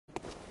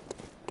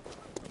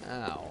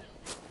Ow.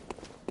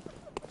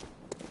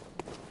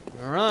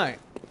 Alright.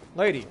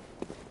 Lady.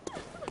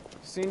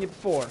 Seen you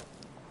before.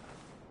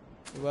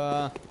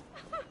 You,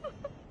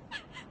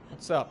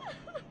 what's up?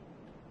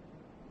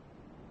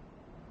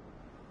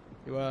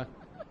 You, what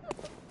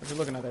you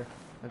looking at there?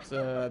 That's,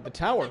 the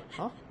tower,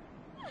 huh?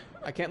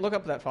 I can't look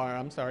up that far,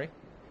 I'm sorry.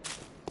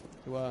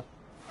 You,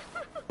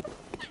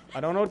 I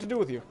don't know what to do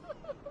with you.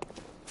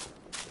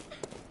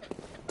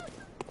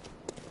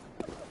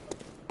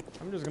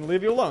 I'm just gonna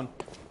leave you alone.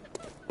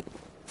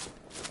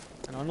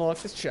 And unlock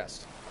this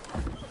chest.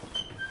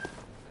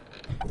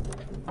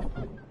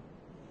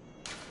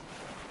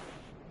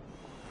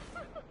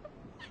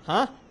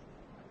 Huh?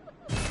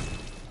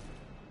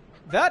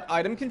 That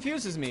item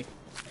confuses me.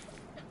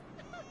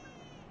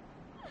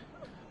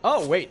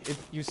 Oh, wait.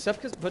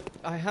 Yusefka's... But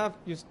I have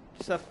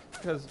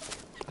Yusefka's...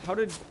 How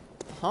did...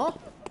 Huh?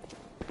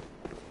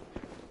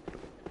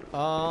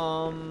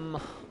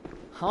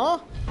 Huh?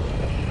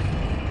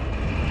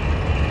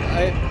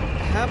 I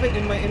have it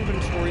in my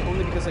inventory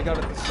only because I got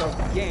it at the start of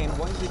the game.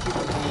 Why is it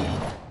giving me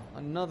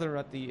another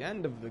at the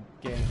end of the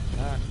game?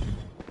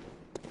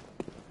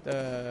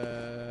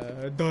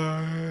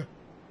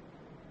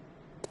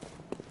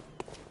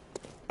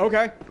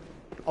 Okay.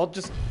 I'll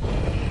just...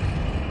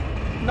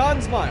 Nod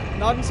and smile.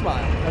 Nod and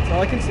smile. That's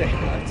all I can say.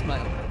 Nod and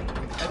smile.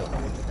 I don't know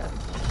what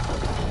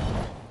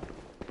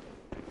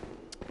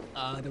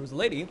that. There was a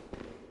lady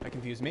that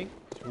confused me.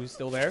 Who's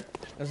still there?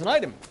 There's an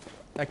item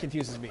that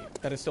confuses me.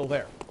 That is still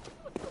there.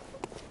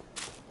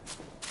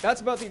 That's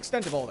about the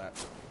extent of all that.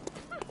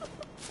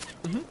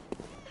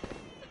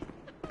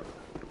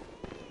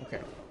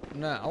 Okay.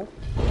 Now.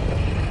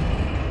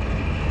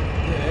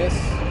 This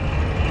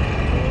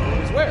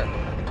is where?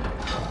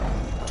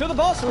 To the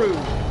boss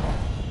room!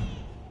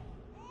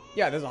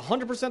 Yeah, there's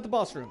 100% the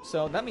boss room.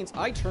 So that means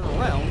I turn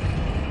around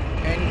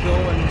and go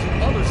and do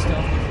other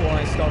stuff before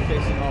I start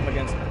facing off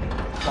against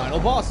final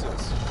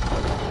bosses.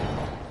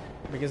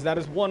 Because that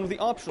is one of the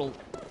optional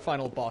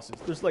final bosses.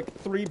 There's like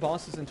 3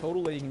 bosses in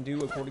total that you can do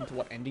according to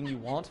what ending you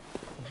want.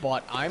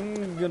 But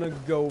I'm gonna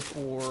go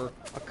for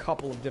a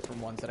couple of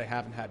different ones that I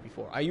haven't had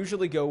before. I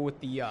usually go with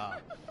the,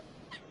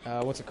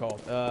 what's it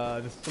called?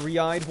 The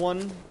 3-eyed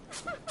one.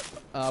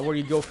 Where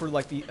you go for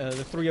like the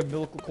 3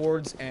 umbilical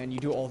cords and you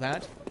do all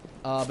that.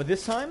 But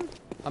this time,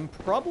 I'm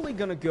probably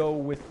gonna go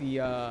with the,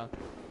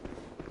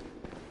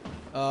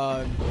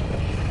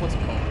 what's it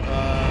called?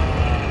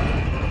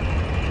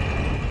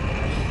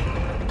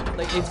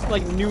 Like, it's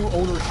like new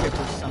ownership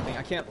or something.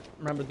 I can't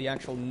remember the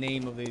actual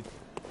name of the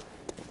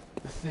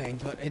thing,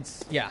 but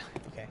it's, yeah.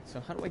 Okay,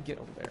 so how do I get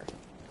over there?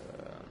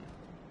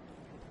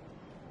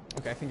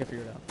 Okay, I think I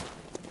figured it out.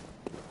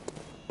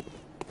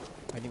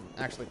 I can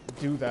actually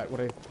do that,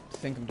 what I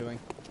think I'm doing.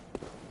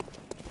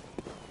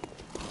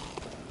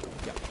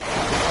 Yeah.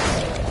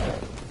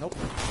 Nope.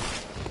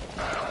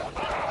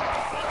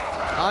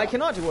 I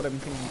cannot do what I'm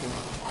thinking of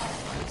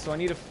doing. So I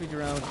need to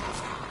figure out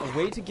a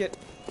way to get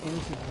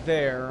into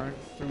there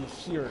through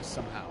here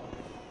somehow.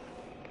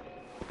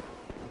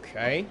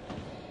 Okay.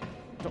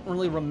 Don't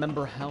really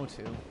remember how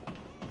to.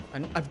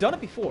 And I've done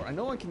it before. I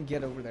know I can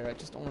get over there. I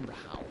just don't remember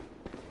how.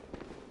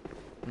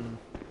 I'm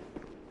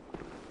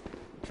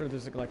sure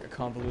there's like a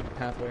convoluted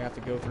pathway I have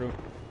to go through.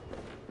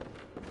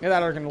 Yeah,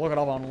 that or I can look it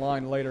up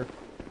online later.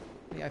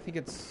 Yeah, I think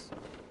it's...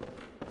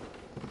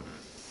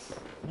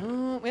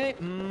 No, wait.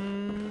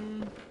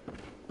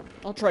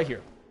 I'll try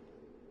here.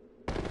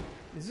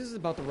 This is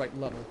about the right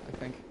level, I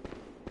think.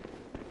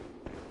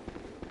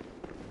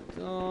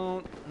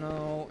 Don't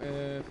know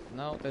if...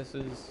 No, this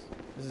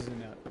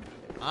isn't it.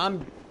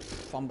 I'm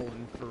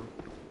fumbling for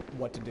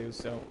what to do,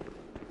 so...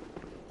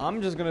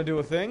 I'm just gonna do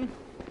a thing.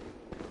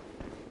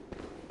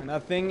 And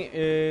that thing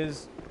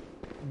is...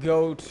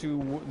 go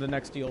to the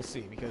next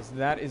DLC, because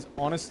that is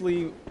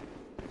honestly...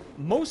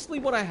 mostly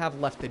what I have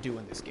left to do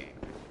in this game.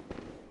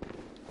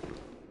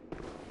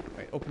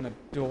 Wait, open the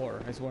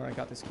door is where I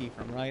got this key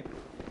from, right?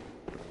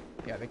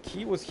 Yeah, the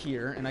key was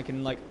here, and I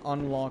can, like,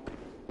 unlock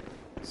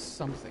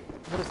something.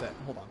 What is that?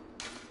 Hold on.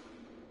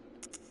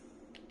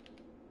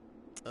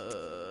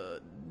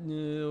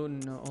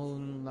 No,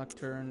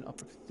 lectern,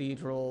 upper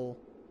cathedral,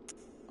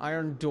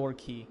 iron door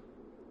key.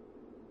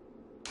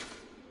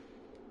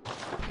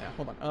 Yeah,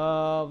 hold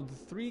on. The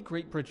 3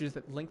 great bridges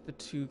that link the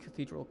 2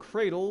 cathedral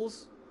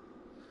cradles.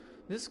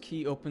 This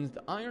key opens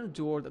the iron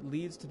door that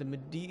leads to the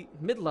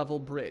mid-level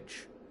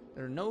bridge.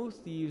 There are no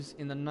thieves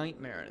in the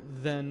nightmare.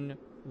 Then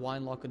why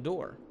lock a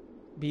door?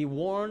 Be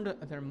warned,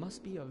 there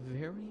must be a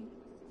very,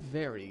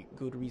 very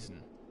good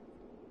reason.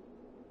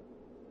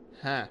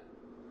 Huh.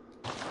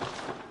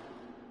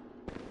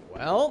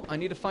 Well, I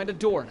need to find a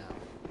door now.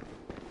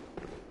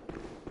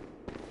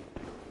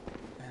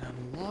 And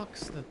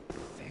unlocks the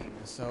thing.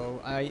 So,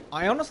 I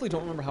honestly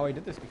don't remember how I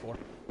did this before.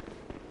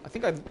 I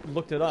think I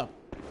looked it up.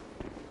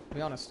 To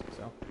be honest,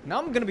 so. Now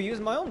I'm gonna be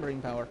using my own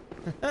brain power.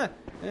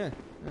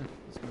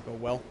 It's gonna go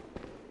well.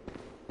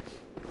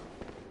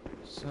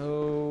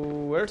 So,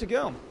 where to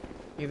go?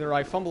 Either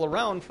I fumble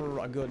around for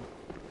a good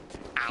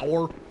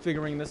hour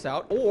figuring this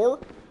out, or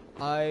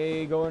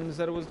I go and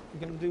said I was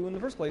going to do in the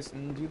first place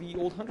and do the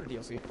old Hunter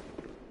DLC.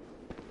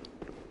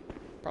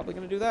 Probably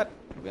going to do that,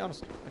 to be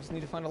honest. I just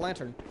need to find a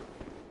lantern.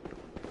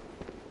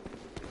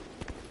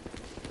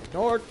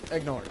 Ignored.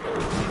 Ignored.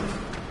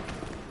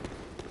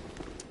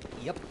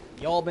 Yep.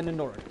 Y'all been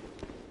ignored.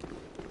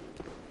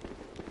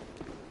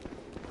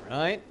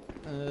 Alright.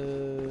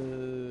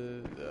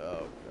 Oh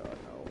god,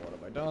 no. What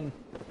have I done?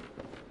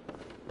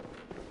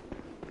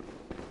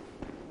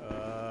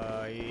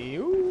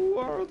 You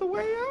are the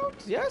way out?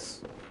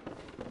 Yes?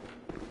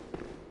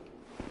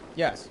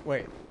 Yes,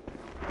 wait.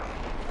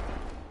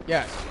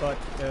 Yes, but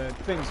the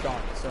thing's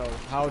gone, so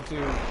how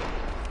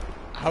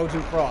to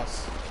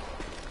cross?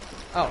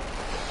 Oh.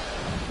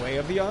 Way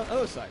of the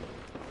other side.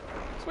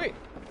 Sweet.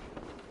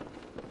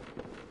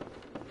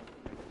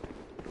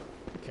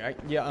 Okay,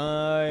 yeah,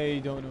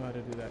 I don't know how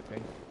to do that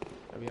thing,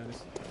 to be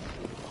honest.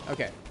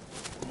 Okay.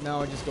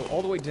 Now I just go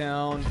all the way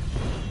down.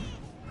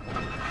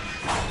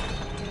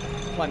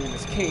 Climb in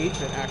this cage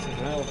that acts as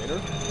an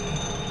elevator.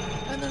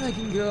 And then I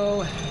can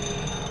go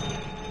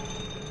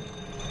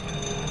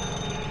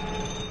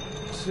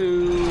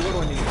to... What do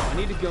I need to go? I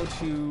need to go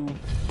to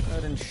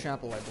Odin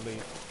Chapel, I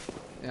believe.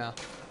 Yeah.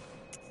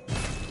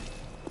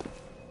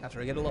 After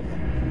I get a level up.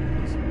 I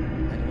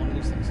do one of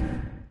these things.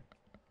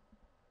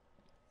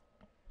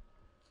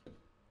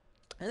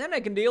 And then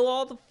I can deal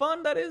all the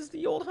fun that is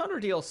the old Hunter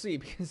DLC,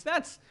 because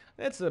that's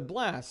a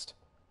blast.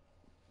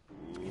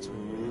 It's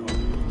really hard.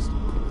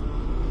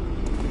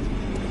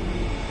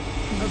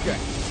 Okay.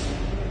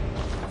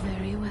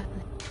 Very well.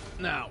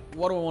 Now,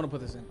 what do I want to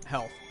put this in?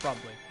 Health,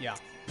 probably. Yeah.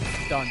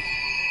 Done.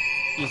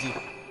 Easy.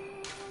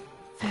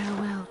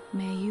 Farewell,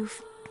 may you...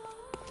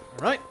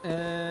 Alright,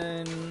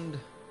 and...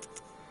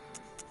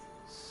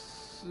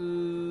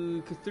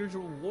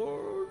 Cathedral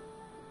Ward?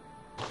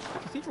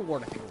 Cathedral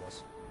Ward, I think it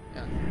was.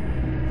 Yeah.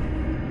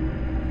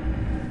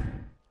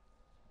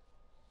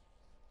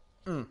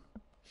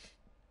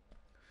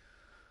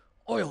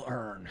 Oil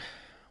urn.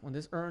 When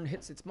this urn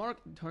hits its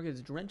mark, the target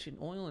is drenched in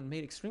oil and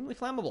made extremely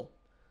flammable.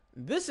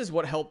 This is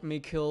what helped me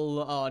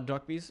kill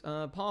Darkbeast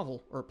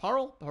Pavel. Or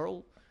Parl?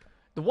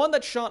 The one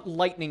that shot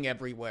lightning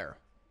everywhere.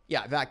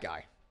 Yeah, that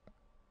guy.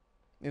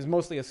 Is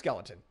mostly a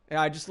skeleton. And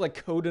I just like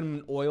coated him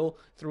in oil,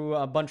 threw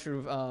a bunch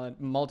of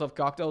Molotov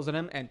cocktails at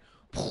him, and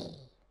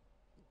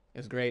it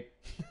was great.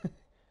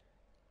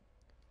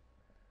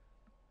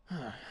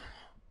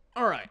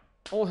 Alright.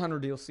 Old Hunter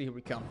DLC, here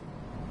we come.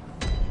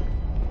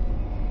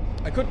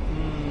 I could...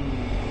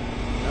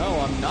 no,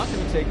 I'm not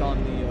going to take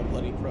on the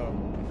Bloody Crow.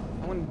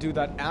 I want to do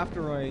that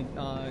after I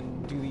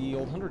do the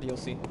Old Hunter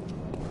DLC.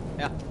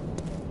 Yeah.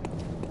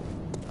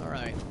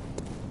 Alright.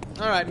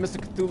 Alright, Mr.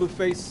 Cthulhu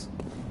Face.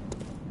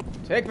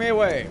 Take me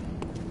away.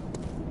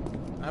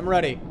 I'm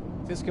ready.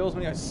 If this kills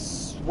me, I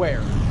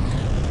swear.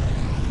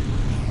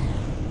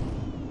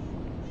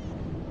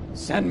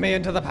 Send me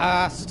into the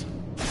past.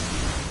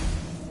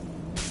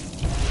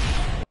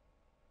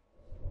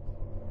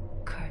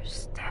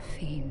 Cursed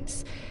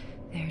fiends,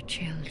 their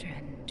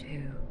children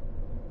too.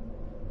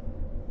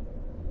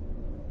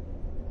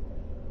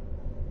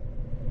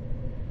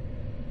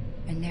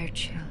 And their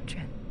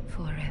children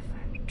forever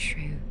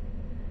true.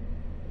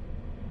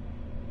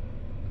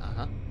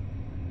 Uh-huh.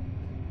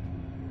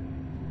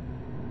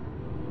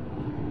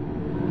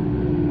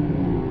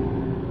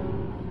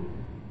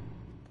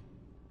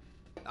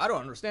 I don't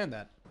understand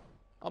that.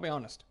 I'll be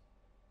honest.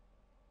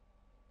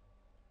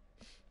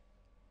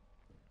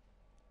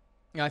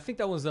 Yeah, I think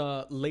that was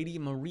Lady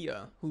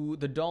Maria, who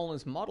the doll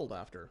is modeled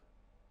after.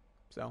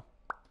 So,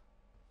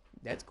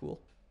 that's cool.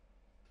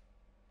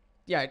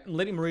 Yeah,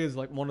 Lady Maria is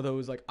like one of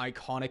those like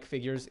iconic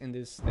figures in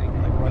this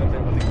thing, like right up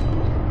there with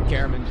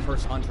Garamond,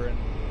 First Hunter, and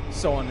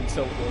so on and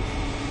so forth.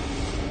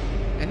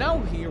 And now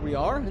here we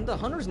are in the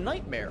Hunter's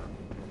Nightmare.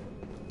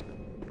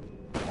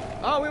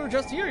 Oh, we were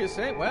just here, you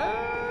say?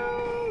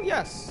 Well,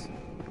 yes.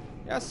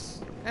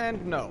 Yes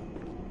and no.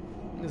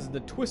 This is the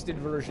twisted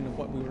version of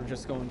what we were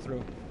just going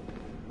through.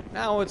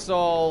 Now it's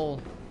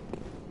all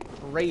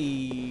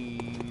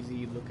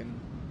crazy looking.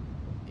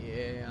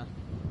 Yeah.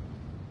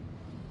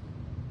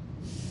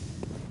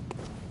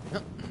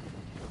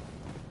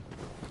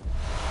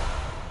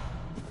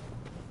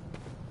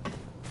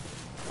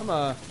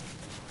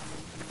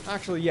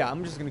 Actually, yeah,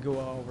 I'm just gonna go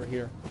over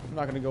here. I'm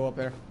not gonna go up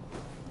there.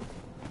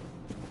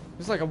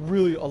 There's like a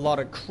lot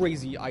of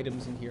crazy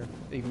items in here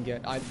that you can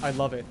get. I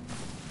love it.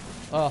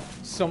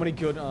 So many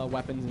good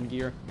weapons and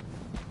gear.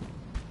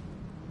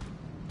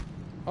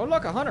 Oh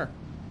look, a hunter.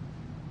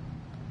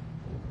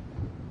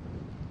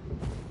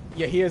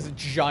 Yeah, he has a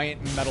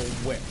giant metal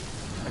whip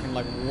that can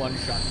like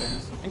one-shot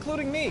things,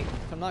 including me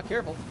if I'm not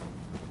careful.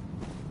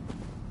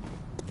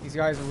 These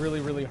guys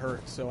really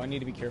hurt, so I need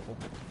to be careful.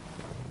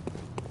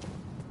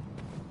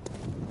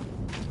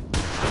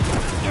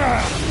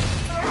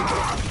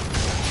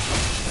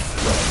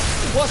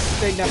 Plus,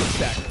 they never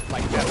stack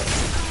like that.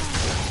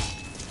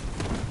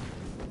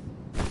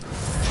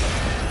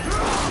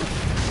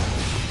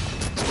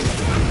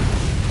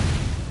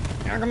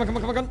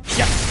 Come on.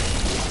 Yes!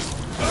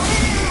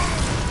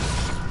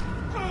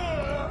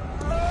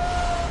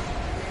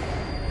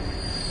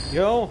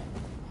 Go.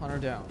 Hunter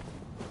down.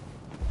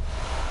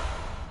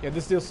 Yeah,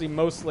 this DLC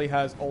mostly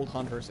has old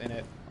hunters in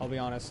it, I'll be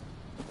honest.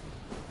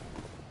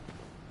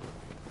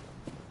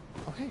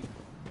 Okay.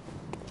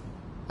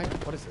 Hey,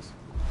 what is this?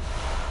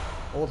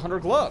 Old hunter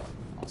glove.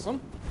 Awesome.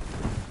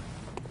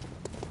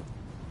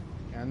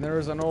 And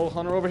there's an old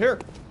hunter over here.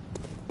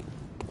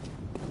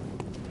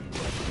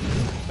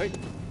 Hey.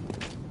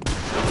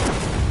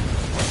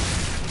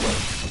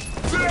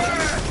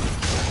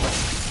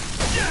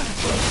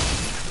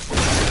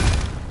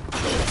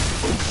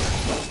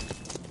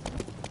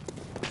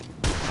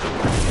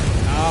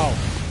 Ow.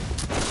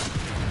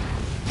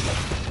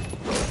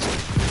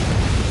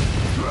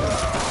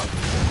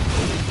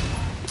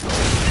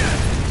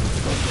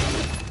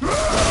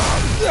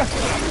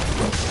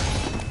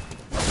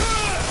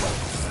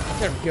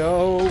 There we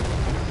go.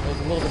 That was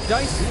a little bit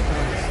dicey,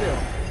 but still.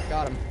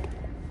 Got him.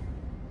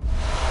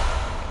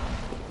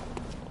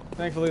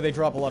 Thankfully, they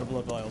drop a lot of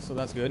blood vials, so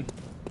that's good.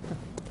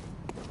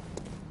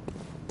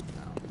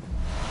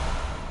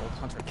 Old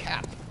hunter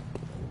cap.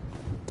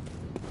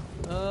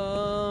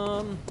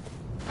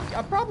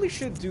 I probably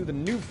should do the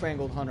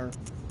newfangled hunter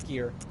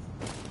gear,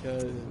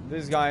 because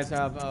these guys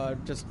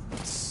have just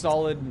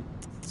solid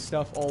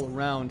stuff all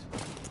around.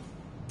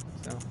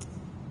 So,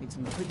 need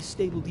some pretty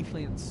stable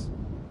defense.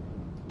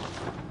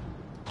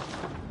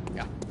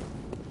 Yeah.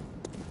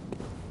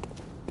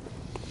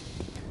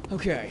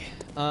 Okay,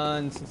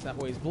 and since that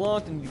way is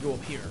blocked, then you go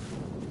up here.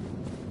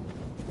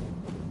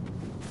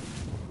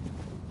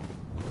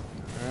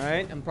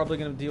 Alright, I'm probably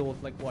gonna deal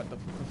with, like, what, the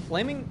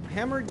flaming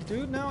hammered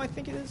dude now, I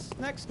think it is,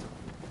 next?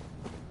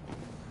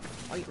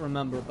 I don't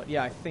remember, but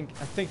yeah, I think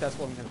that's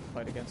what I'm gonna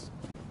fight against.